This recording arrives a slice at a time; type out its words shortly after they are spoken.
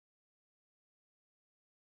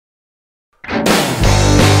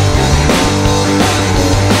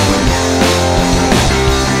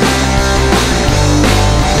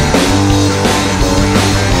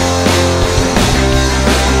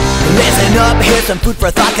here's some food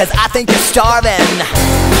for thought, cause I think you're starving.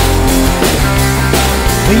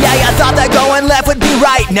 Yeah, you thought that going left would be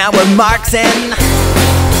right, now we're marching.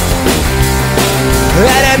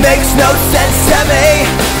 And it makes no sense to me.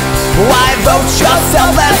 Why vote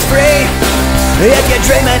yourself as free? If you're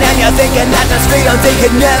dreaming and you're thinking that this freedom thing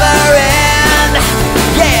could never end,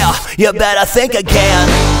 yeah, you better think again.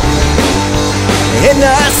 In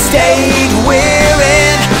the state we're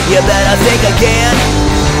in, you better think again.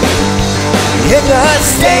 In the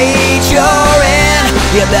state you're in,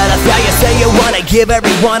 you better think. You say you wanna give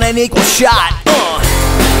everyone an equal shot,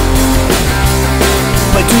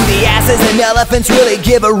 but do the asses and elephants really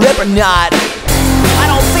give a rip or not? I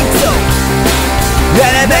don't think so.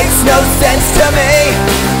 And it makes no sense to me.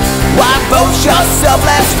 Why vote yourself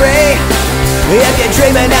less free? If you're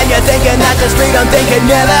dreaming and you're thinking that this freedom thing can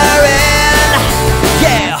never end,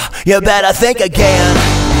 yeah, you better think again.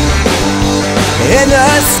 In the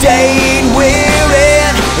state we're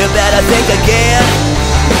in, you better think again.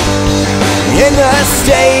 In the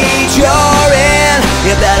state you're in,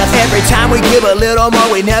 you better. Every time we give a little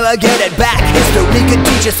more, we never get it back. History could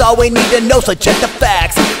teach us all we need to know, so check the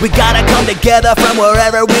facts. We gotta come together from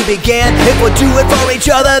wherever we began. If we'll do it for each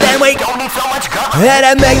other, then we don't need so much government. And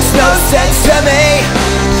it makes no sense to me.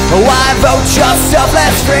 Why vote yourself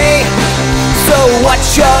less free? So what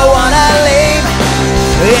you wanna leave?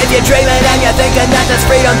 If you're dreaming and you're thinking that this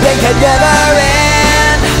freedom thing can never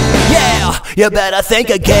end, yeah, you better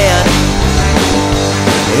think again.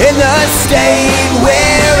 In the state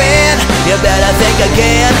we're in, you better think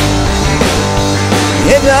again.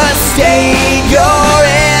 In the state you're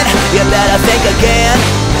in, you better think again.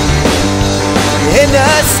 In the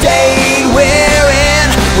state we're in,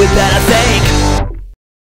 we better think.